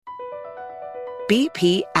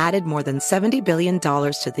BP added more than $70 billion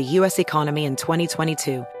to the U.S. economy in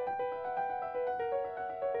 2022.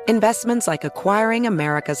 Investments like acquiring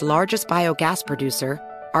America's largest biogas producer,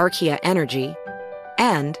 Archaea Energy,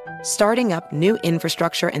 and starting up new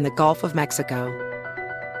infrastructure in the Gulf of Mexico.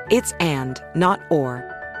 It's and, not or.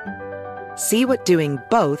 See what doing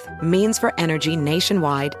both means for energy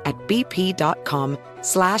nationwide at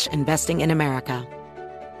bp.com/investing in America.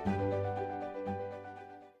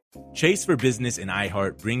 Chase for Business and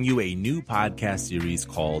iHeart bring you a new podcast series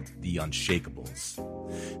called The Unshakables.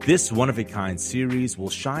 This one-of-a-kind series will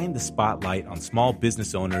shine the spotlight on small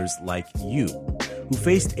business owners like you, who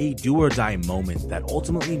faced a do-or-die moment that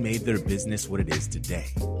ultimately made their business what it is today.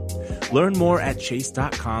 Learn more at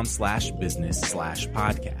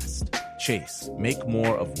chase.com/business/podcast. Chase, make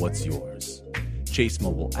more of what's yours. Chase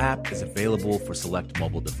mobile app is available for select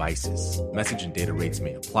mobile devices. Message and data rates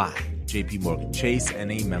may apply. J.P. Morgan Chase,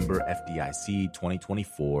 N.A. member FDIC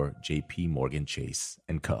 2024, J.P. Morgan Chase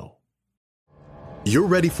 & Co. You're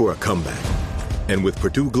ready for a comeback. And with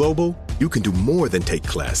Purdue Global, you can do more than take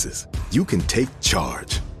classes. You can take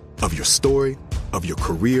charge of your story, of your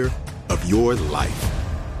career, of your life.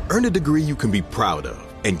 Earn a degree you can be proud of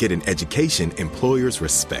and get an education employers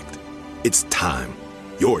respect. It's time,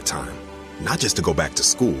 your time, not just to go back to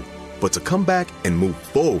school, but to come back and move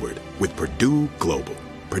forward with Purdue Global,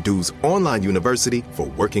 Purdue's online university for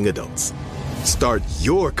working adults. Start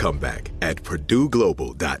your comeback at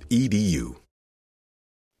purdueglobal.edu.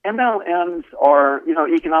 MLMs are,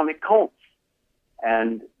 economic cults,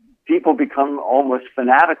 and people become almost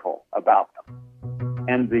fanatical about them.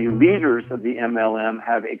 And the leaders of the MLM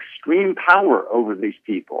have extreme power over these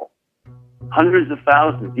people. Hundreds of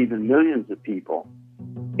thousands, even millions of people,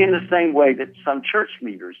 in the same way that some church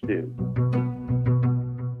leaders do.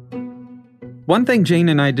 One thing Jane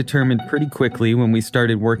and I determined pretty quickly when we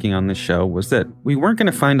started working on this show was that we weren't going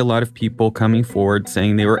to find a lot of people coming forward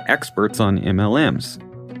saying they were experts on MLMs.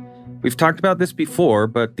 We've talked about this before,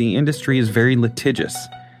 but the industry is very litigious,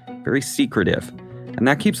 very secretive, and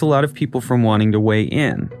that keeps a lot of people from wanting to weigh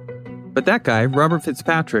in. But that guy, Robert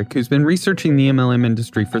Fitzpatrick, who's been researching the MLM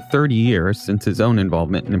industry for 30 years since his own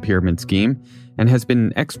involvement in a pyramid scheme, and has been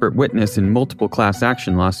an expert witness in multiple class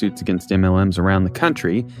action lawsuits against MLMs around the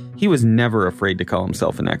country, he was never afraid to call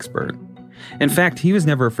himself an expert. In fact, he was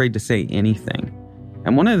never afraid to say anything.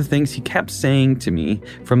 And one of the things he kept saying to me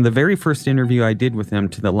from the very first interview I did with him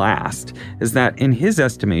to the last is that, in his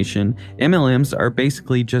estimation, MLMs are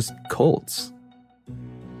basically just cults.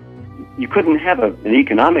 You couldn't have an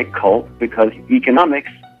economic cult because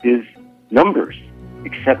economics is numbers,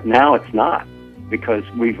 except now it's not, because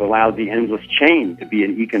we've allowed the endless chain to be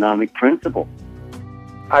an economic principle.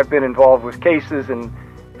 I've been involved with cases and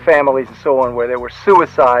families and so on where there were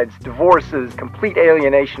suicides, divorces, complete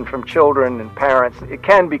alienation from children and parents. It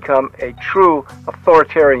can become a true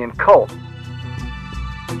authoritarian cult.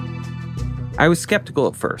 I was skeptical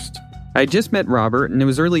at first. I had just met Robert, and it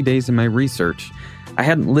was early days in my research. I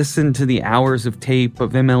hadn't listened to the hours of tape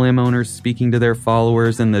of MLM owners speaking to their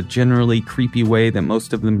followers in the generally creepy way that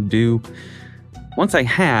most of them do. Once I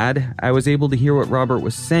had, I was able to hear what Robert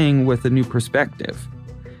was saying with a new perspective.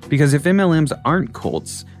 Because if MLMs aren't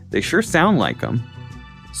cults, they sure sound like them.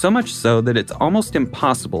 So much so that it's almost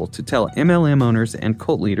impossible to tell MLM owners and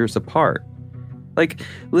cult leaders apart. Like,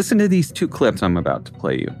 listen to these two clips I'm about to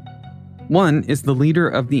play you. One is the leader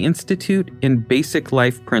of the Institute in Basic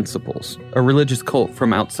Life Principles, a religious cult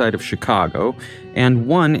from outside of Chicago, and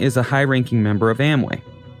one is a high-ranking member of Amway.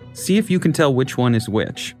 See if you can tell which one is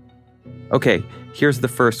which. Okay, here's the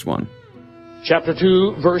first one. Chapter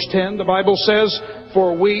 2, verse 10, the Bible says,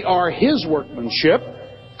 "For we are his workmanship,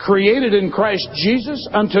 created in Christ Jesus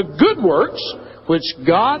unto good works, which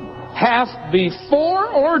God hath before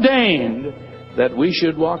ordained that we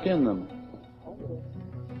should walk in them."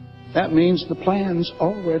 That means the plan's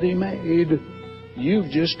already made. You've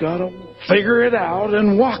just got to figure it out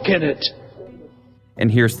and walk in it. And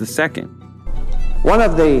here's the second. One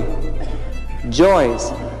of the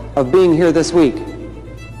joys of being here this week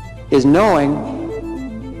is knowing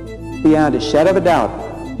beyond a shadow of a doubt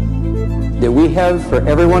that we have for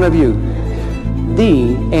every one of you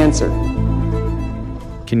the answer.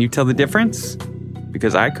 Can you tell the difference?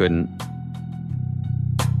 Because I couldn't.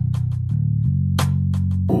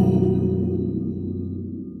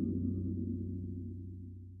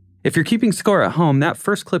 If you're keeping score at home, that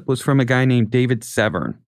first clip was from a guy named David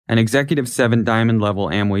Severn, an Executive 7 Diamond level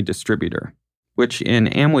Amway distributor, which in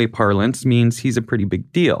Amway parlance means he's a pretty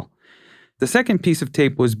big deal. The second piece of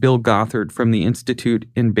tape was Bill Gothard from the Institute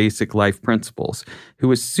in Basic Life Principles, who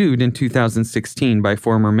was sued in 2016 by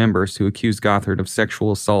former members who accused Gothard of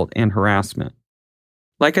sexual assault and harassment.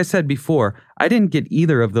 Like I said before, I didn't get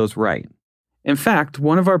either of those right. In fact,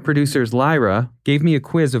 one of our producers, Lyra, gave me a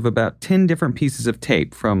quiz of about 10 different pieces of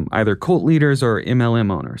tape from either cult leaders or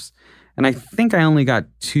MLM owners. And I think I only got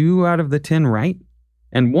 2 out of the 10 right.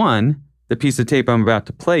 And one, the piece of tape I'm about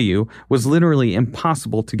to play you, was literally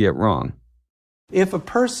impossible to get wrong. If a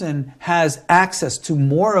person has access to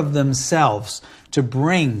more of themselves to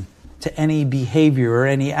bring to any behavior or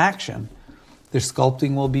any action, their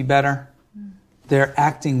sculpting will be better, their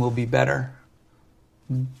acting will be better,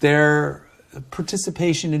 their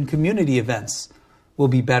participation in community events will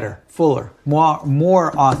be better, fuller,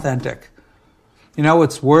 more authentic. You know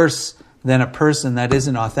what's worse than a person that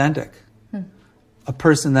isn't authentic? A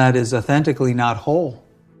person that is authentically not whole.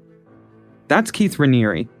 That's Keith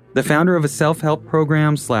Raniere, the founder of a self-help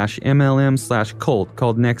program /MLM/cult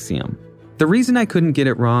called NXIVM. The reason I couldn't get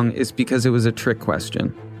it wrong is because it was a trick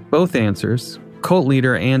question. Both answers, cult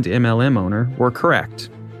leader and MLM owner, were correct.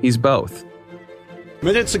 He's both.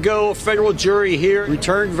 Minutes ago, a federal jury here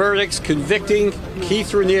returned verdicts convicting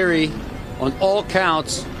Keith Raniere on all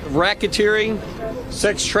counts of racketeering,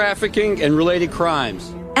 sex trafficking, and related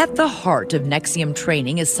crimes. At the heart of NXIVM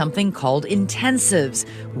training is something called intensives,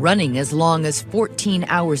 running as long as 14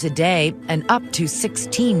 hours a day and up to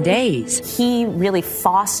 16 days. He really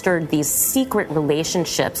fostered these secret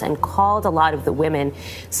relationships and called a lot of the women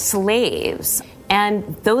slaves.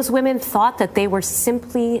 And those women thought that they were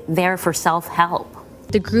simply there for self-help.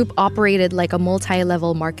 The group operated like a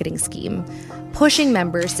multi-level marketing scheme, pushing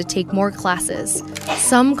members to take more classes,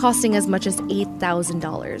 some costing as much as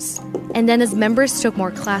 $8,000. And then as members took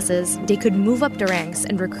more classes, they could move up the ranks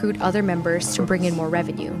and recruit other members to bring in more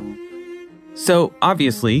revenue. So,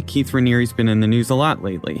 obviously, Keith Raniere's been in the news a lot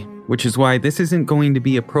lately, which is why this isn't going to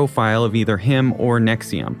be a profile of either him or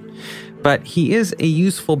NXIVM. But he is a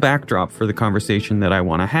useful backdrop for the conversation that I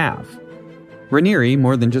want to have. Raniere,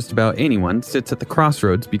 more than just about anyone, sits at the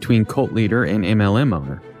crossroads between cult leader and MLM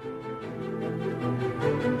owner.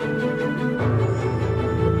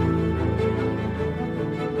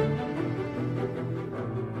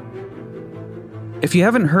 If you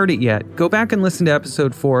haven't heard it yet, go back and listen to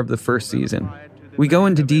episode 4 of the first season. We go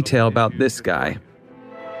into detail about this guy.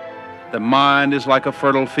 The mind is like a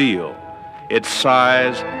fertile field. Its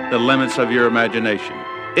size, the limits of your imagination.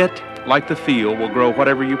 It, like the field, will grow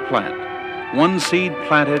whatever you plant. One seed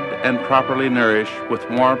planted and properly nourished with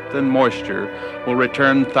warmth and moisture will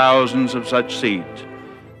return thousands of such seeds.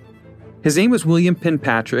 His name was William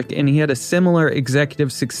Penpatrick, and he had a similar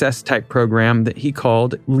executive success type program that he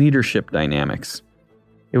called Leadership Dynamics.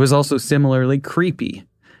 It was also similarly creepy.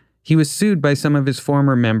 He was sued by some of his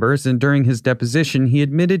former members, and during his deposition, he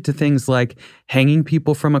admitted to things like hanging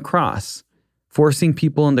people from a cross, forcing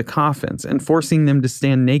people into coffins, and forcing them to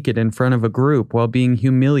stand naked in front of a group while being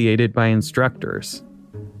humiliated by instructors.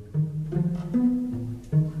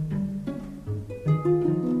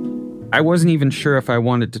 I wasn't even sure if I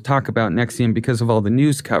wanted to talk about NXIVM because of all the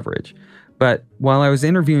news coverage, but while I was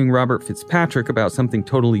interviewing Robert Fitzpatrick about something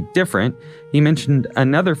totally different, he mentioned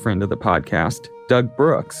another friend of the podcast, Doug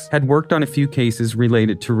Brooks, had worked on a few cases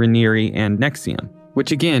related to Raniere and NXIVM,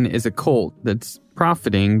 which again is a cult that's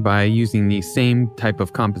profiting by using the same type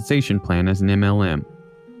of compensation plan as an MLM.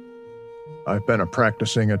 I've been a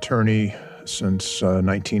practicing attorney since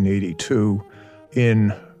 1982.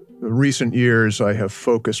 In recent years, I have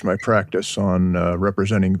focused my practice on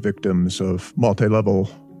representing victims of multi-level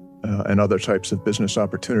and other types of business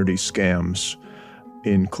opportunity scams,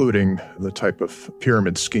 including the type of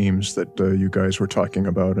pyramid schemes that you guys were talking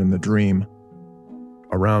about in The Dream.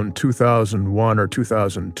 Around 2001 or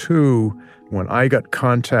 2002, when I got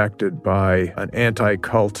contacted by an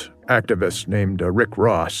anti-cult activist named Rick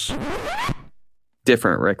Ross.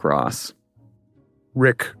 Different Rick Ross.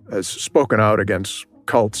 Rick has spoken out against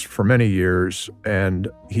cults for many years, and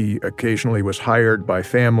he occasionally was hired by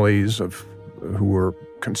families who were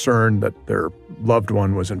concerned that their loved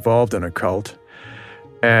one was involved in a cult.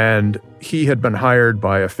 And he had been hired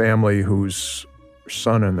by a family whose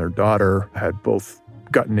son and their daughter had both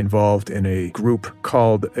gotten involved in a group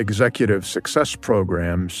called Executive Success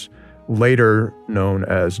Programs, later known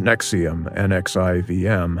as NXIVM,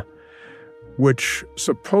 NXIVM, which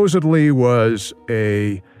supposedly was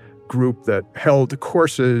a group that held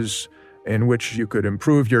courses in which you could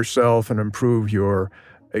improve yourself and improve your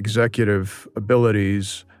executive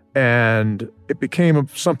abilities. And it became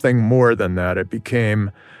something more than that. It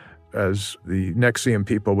became, as the NXIVM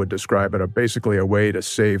people would describe it, basically a way to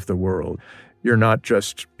save the world. You're not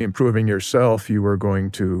just improving yourself, you are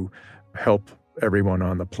going to help everyone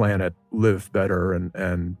on the planet live better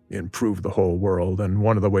and improve the whole world. And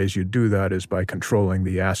one of the ways you do that is by controlling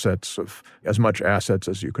the assets of as much assets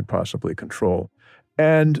as you could possibly control.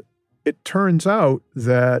 And it turns out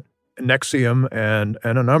that NXIVM and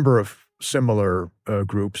a number of similar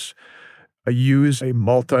groups use a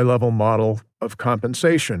multi-level model of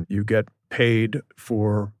compensation. You get paid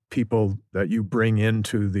for people that you bring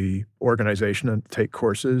into the organization and take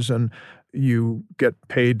courses, and you get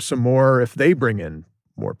paid some more if they bring in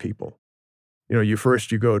more people.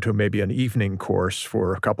 You go to maybe an evening course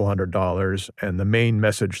for a couple $100, and the main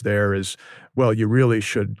message there is, well, you really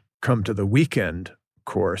should come to the weekend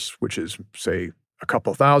course, which is, say, a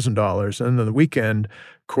couple $1,000. And then the weekend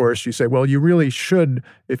course, you say, well, you really should,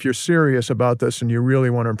 if you're serious about this and you really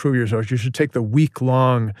want to improve yourself, you should take the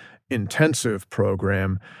week-long intensive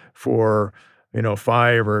program for,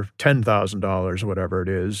 $5,000 or $10,000, whatever it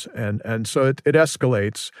is. And so it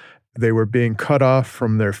escalates. They were being cut off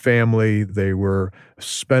from their family. They were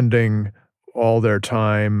spending all their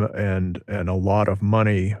time and a lot of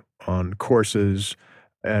money on courses.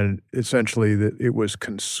 And essentially it was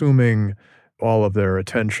consuming all of their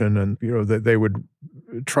attention. And, they would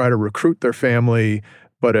try to recruit their family,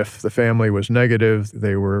 but if the family was negative,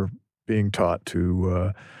 they were being taught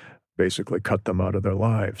to basically cut them out of their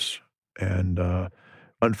lives. And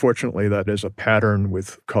unfortunately, that is a pattern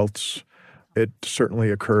with cults. It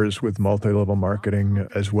certainly occurs with multi-level marketing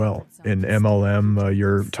as well. In MLM,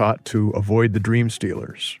 you're taught to avoid the dream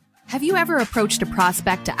stealers. Have you ever approached a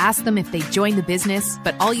prospect to ask them if they joined the business,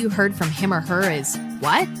 but all you heard from him or her is,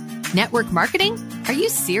 "What? Network marketing? Are you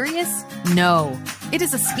serious? No, it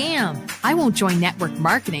is a scam. I won't join network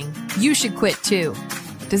marketing. You should quit too."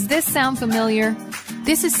 Does this sound familiar?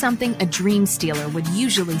 This is something a dream stealer would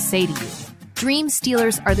usually say to you. Dream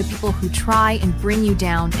stealers are the people who try and bring you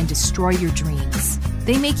down and destroy your dreams.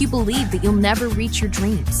 They make you believe that you'll never reach your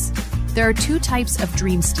dreams. There are two types of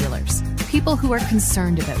dream stealers: people who are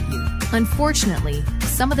concerned about you. Unfortunately,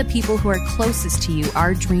 some of the people who are closest to you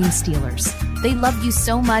are dream stealers. They love you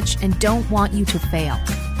so much and don't want you to fail.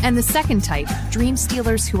 And the second type, dream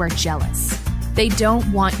stealers who are jealous. They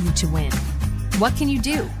don't want you to win. What can you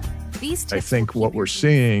do? I think what we're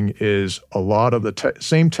seeing is a lot of the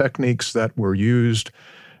same techniques that were used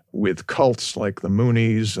with cults like the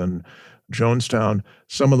Moonies and Jonestown.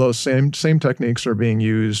 Some of those same techniques are being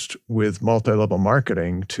used with multi-level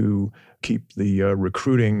marketing to keep the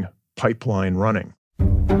recruiting pipeline running.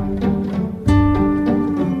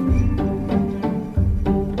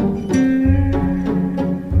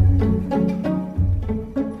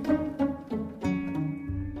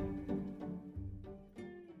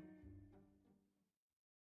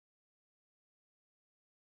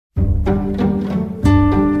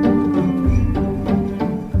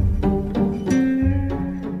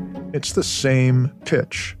 It's the same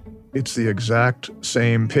pitch. It's the exact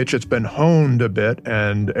same pitch. It's been honed a bit,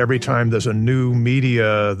 and every time there's a new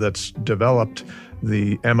media that's developed,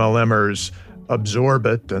 the MLMers absorb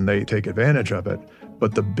it and they take advantage of it.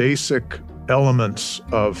 But the basic elements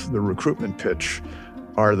of the recruitment pitch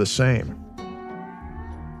are the same.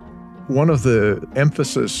 One of the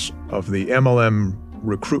emphasis of the MLM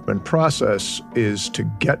recruitment process is to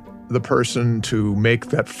get the person to make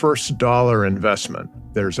that first dollar investment.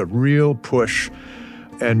 There's a real push,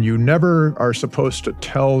 and you never are supposed to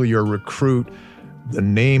tell your recruit the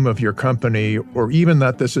name of your company or even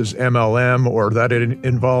that this is MLM or that it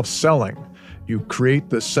involves selling. You create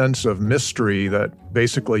this sense of mystery that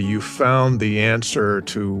basically you found the answer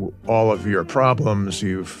to all of your problems.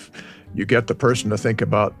 You get the person to think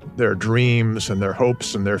about their dreams and their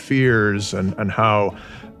hopes and their fears and how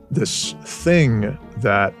this thing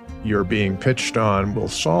that you're being pitched on will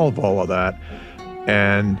solve all of that.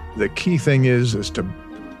 And the key thing is to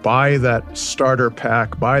buy that starter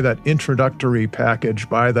pack, buy that introductory package,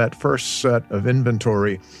 buy that first set of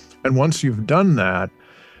inventory. And once you've done that,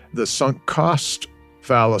 the sunk cost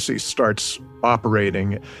fallacy starts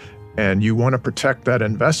operating, and you want to protect that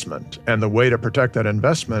investment. And the way to protect that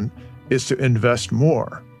investment is to invest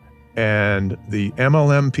more. And the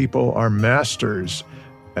MLM people are masters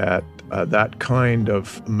at that kind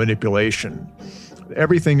of manipulation.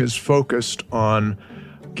 Everything is focused on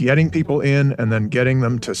getting people in and then getting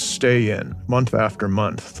them to stay in month after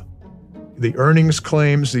month. The earnings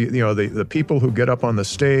claims, the people who get up on the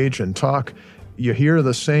stage and talk, you hear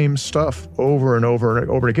the same stuff over and over and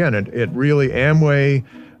over again. It really, Amway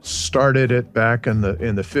started it back in the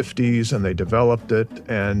 50s, and they developed it.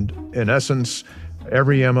 And in essence,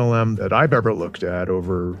 every MLM that I've ever looked at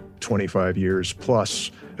over 25 years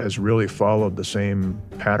plus has really followed the same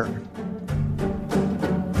pattern.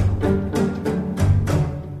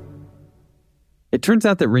 It turns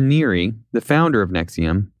out that Raniere, the founder of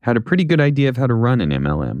NXIVM, had a pretty good idea of how to run an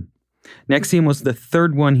MLM. NXIVM was the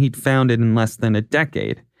third one he'd founded in less than a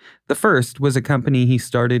decade. The first was a company he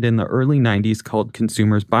started in the early 90s called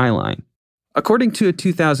Consumers Byline. According to a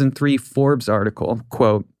 2003 Forbes article,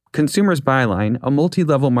 quote, Consumers Byline, a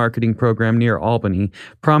multi-level marketing program near Albany,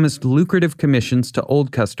 promised lucrative commissions to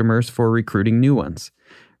old customers for recruiting new ones.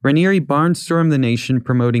 Raniere barnstormed the nation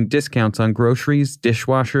promoting discounts on groceries,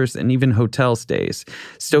 dishwashers, and even hotel stays,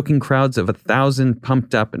 stoking crowds of 1,000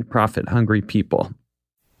 pumped-up and profit-hungry people.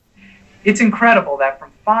 It's incredible that from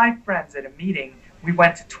 5 friends at a meeting, we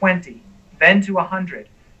went to 20, then to 100,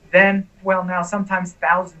 then, well, now sometimes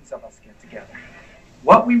thousands of us get together.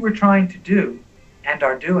 What we were trying to do, and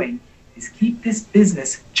are doing, is keep this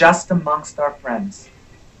business just amongst our friends.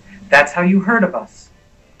 That's how you heard of us,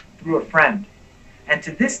 through a friend. And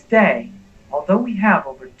to this day, although we have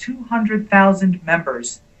over 200,000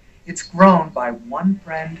 members, it's grown by one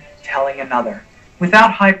friend telling another,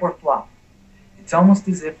 without hype or fluff. It's almost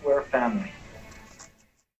as if we're a family.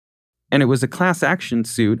 And it was a class action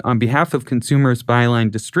suit on behalf of Consumers Byline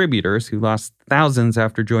distributors who lost thousands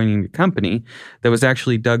after joining the company that was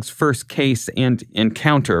actually Doug's first case and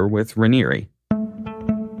encounter with Raniere.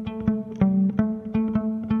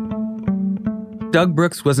 Doug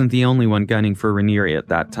Brooks wasn't the only one gunning for Raniere at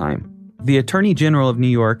that time. The Attorney General of New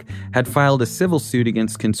York had filed a civil suit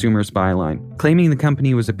against Consumers Byline, claiming the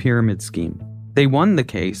company was a pyramid scheme. They won the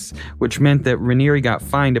case, which meant that Raniere got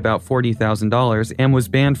fined about $40,000 and was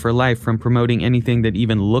banned for life from promoting anything that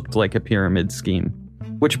even looked like a pyramid scheme.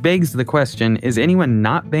 Which begs the question, is anyone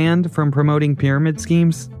not banned from promoting pyramid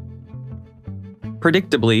schemes?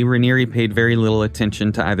 Predictably, Raniere paid very little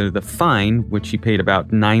attention to either the fine, which he paid about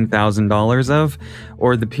 $9,000 of,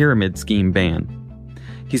 or the pyramid scheme ban.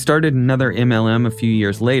 He started another MLM a few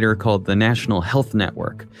years later called the National Health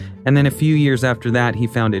Network, and then a few years after that, he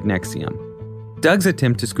founded NXIVM. Doug's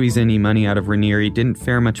attempt to squeeze any money out of Raniere didn't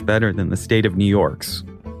fare much better than the state of New York's.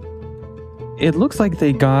 It looks like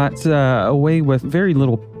they got away with very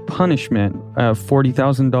little punishment, a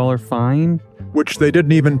 $40,000 fine. Which they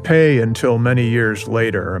didn't even pay until many years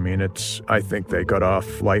later. I mean, I think they got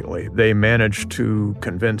off lightly. They managed to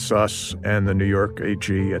convince us and the New York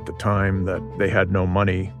AG at the time that they had no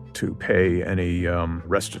money to pay any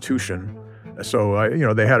restitution. So,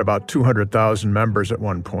 they had about 200,000 members at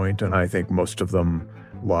one point, and I think most of them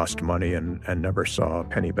lost money and never saw a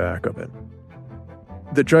penny back of it.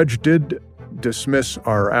 The judge did dismiss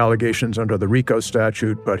our allegations under the RICO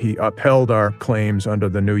statute, but he upheld our claims under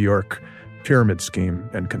the New York pyramid scheme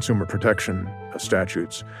and consumer protection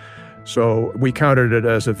statutes. So we counted it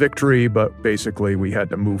as a victory, but basically we had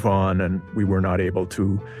to move on, and we were not able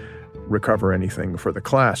to recover anything for the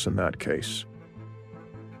class in that case.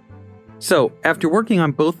 So, after working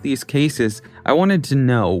on both these cases, I wanted to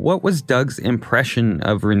know, what was Doug's impression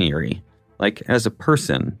of Raniere, like as a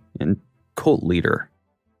person and cult leader?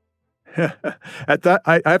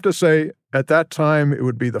 I have to say, at that time, it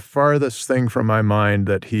would be the farthest thing from my mind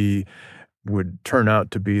that he would turn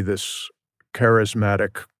out to be this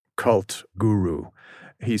charismatic cult guru.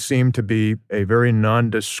 He seemed to be a very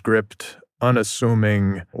nondescript,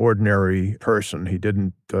 unassuming, ordinary person. He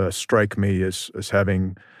didn't strike me as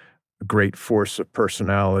having great force of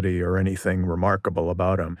personality or anything remarkable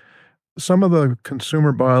about him. Some of the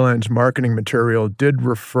Consumer Byline's marketing material did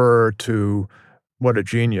refer to what a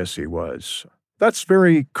genius he was. That's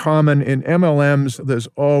very common in MLMs. There's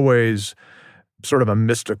always sort of a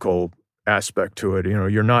mystical aspect to it.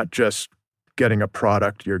 You're not just getting a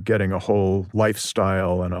product, you're getting a whole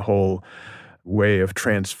lifestyle and a whole way of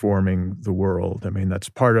transforming the world. I mean, that's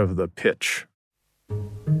part of the pitch.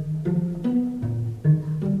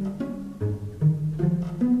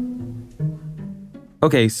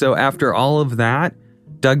 Okay, so after all of that,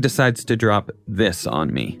 Doug decides to drop this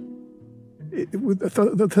on me.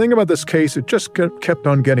 The thing about this case, it just kept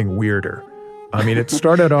on getting weirder. I mean, it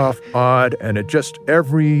started off odd, and it just,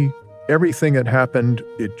 everything that happened,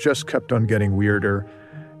 it just kept on getting weirder.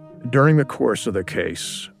 During the course of the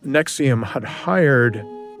case, NXIVM had hired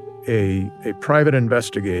a private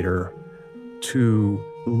investigator to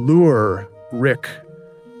lure Rick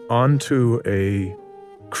onto a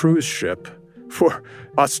cruise ship for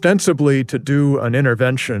ostensibly to do an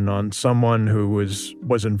intervention on someone who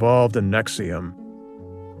was involved in NXIVM.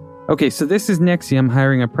 Okay, so this is NXIVM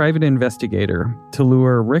hiring a private investigator to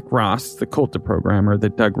lure Rick Ross, the cult programmer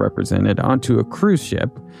that Doug represented, onto a cruise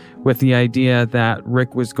ship with the idea that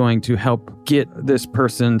Rick was going to help get this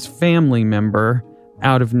person's family member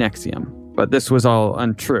out of NXIVM. But this was all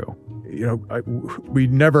untrue. We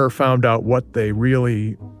never found out what they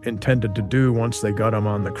really intended to do once they got him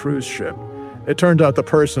on the cruise ship. It turned out the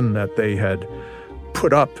person that they had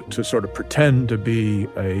put up to sort of pretend to be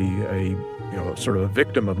a sort of a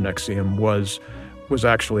victim of NXIVM was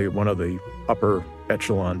actually one of the upper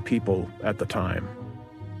echelon people at the time.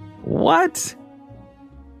 What?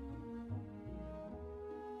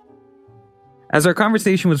 As our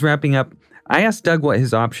conversation was wrapping up, I asked Doug what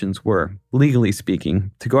his options were, legally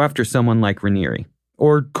speaking, to go after someone like Raniere,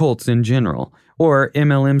 or cults in general, or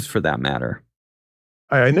MLMs for that matter.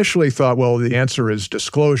 I initially thought, well, the answer is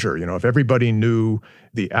disclosure. If everybody knew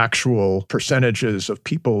the actual percentages of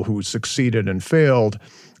people who succeeded and failed,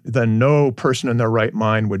 then no person in their right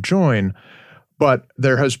mind would join. But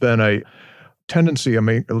there has been a tendency,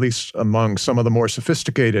 at least among some of the more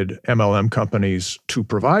sophisticated MLM companies, to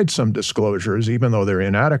provide some disclosures, even though they're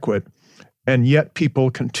inadequate, and yet people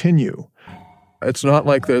continue. It's not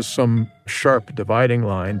like there's some sharp dividing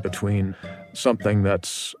line between something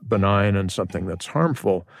that's benign and something that's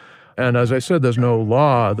harmful. And as I said, there's no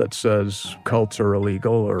law that says cults are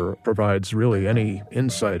illegal or provides really any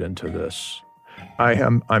insight into this.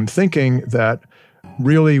 I'm thinking that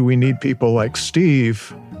really we need people like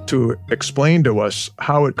Steve to explain to us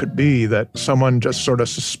how it could be that someone just sort of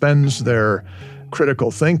suspends their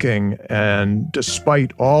critical thinking, and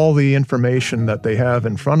despite all the information that they have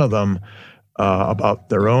in front of them about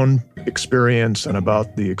their own experience and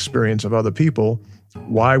about the experience of other people,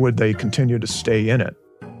 why would they continue to stay in it?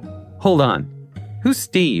 Hold on. Who's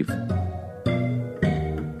Steve?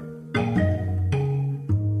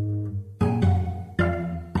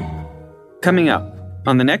 Coming up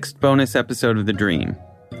on the next bonus episode of The Dream,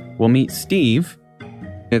 we'll meet Steve.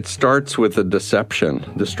 It starts with a deception.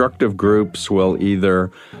 Destructive groups will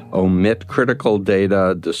either omit critical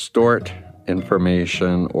data, distort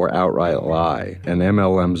information, or outright lie, and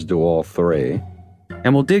MLMs do all three.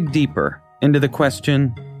 And we'll dig deeper into the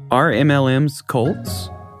question, are MLMs cults?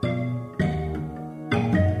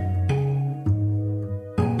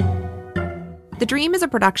 The Dream is a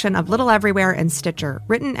production of Little Everywhere and Stitcher,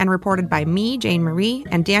 written and reported by me, Jane Marie,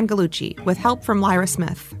 and Dan Gallucci, with help from Lyra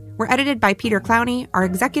Smith. We're edited by Peter Clowney. Our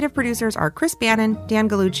executive producers are Chris Bannon, Dan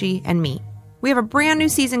Gallucci, and me. We have a brand new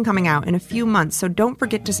season coming out in a few months, so don't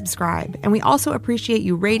forget to subscribe. And we also appreciate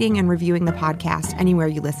you rating and reviewing the podcast anywhere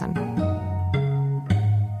you listen.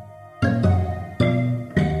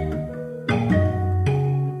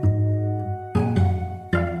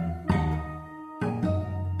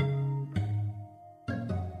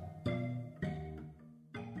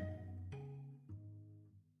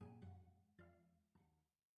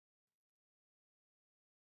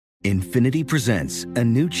 Infiniti presents a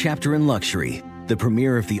new chapter in luxury, the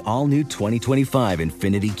premiere of the all-new 2025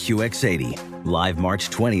 Infiniti QX80, live March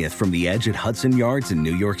 20th from the Edge at Hudson Yards in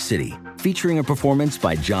New York City, featuring a performance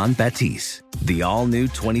by Jon Batiste. The all-new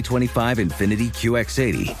 2025 Infiniti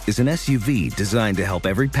QX80 is an SUV designed to help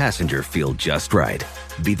every passenger feel just right.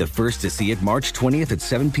 Be the first to see it March 20th at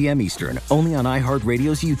 7 p.m. Eastern, only on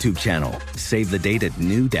iHeartRadio's YouTube channel. Save the date at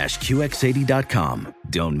new-QX80.com.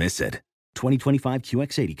 Don't miss it. 2025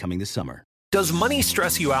 QX80 coming this summer. Does money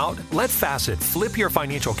stress you out? Let Facet flip your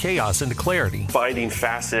financial chaos into clarity. Finding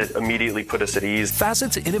Facet immediately put us at ease.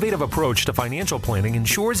 Facet's innovative approach to financial planning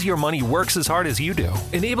ensures your money works as hard as you do,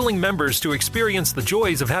 enabling members to experience the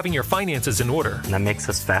joys of having your finances in order. And that makes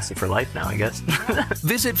us Facet for life now, I guess.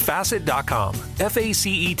 Visit Facet.com,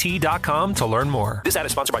 FACET.com to learn more. This ad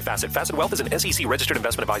is sponsored by Facet. Facet Wealth is an SEC registered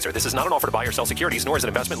investment advisor. This is not an offer to buy or sell securities, nor is it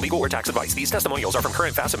investment, legal, or tax advice. These testimonials are from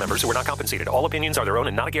current Facet members who are not compensated. All opinions are their own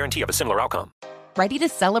and not a guarantee of a similar outcome. Ready to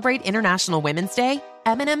celebrate International Women's Day?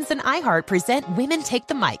 M&M's and iHeart present Women Take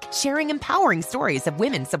the Mic, sharing empowering stories of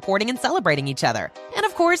women supporting and celebrating each other. And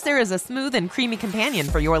of course, there is a smooth and creamy companion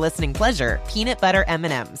for your listening pleasure, peanut butter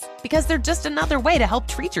M&M's. Because they're just another way to help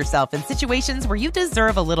treat yourself in situations where you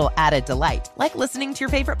deserve a little added delight, like listening to your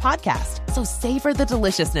favorite podcast. So savor the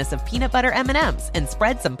deliciousness of peanut butter M&M's and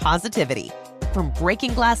spread some positivity. From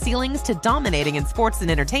breaking glass ceilings to dominating in sports and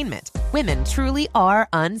entertainment, women truly are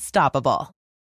unstoppable.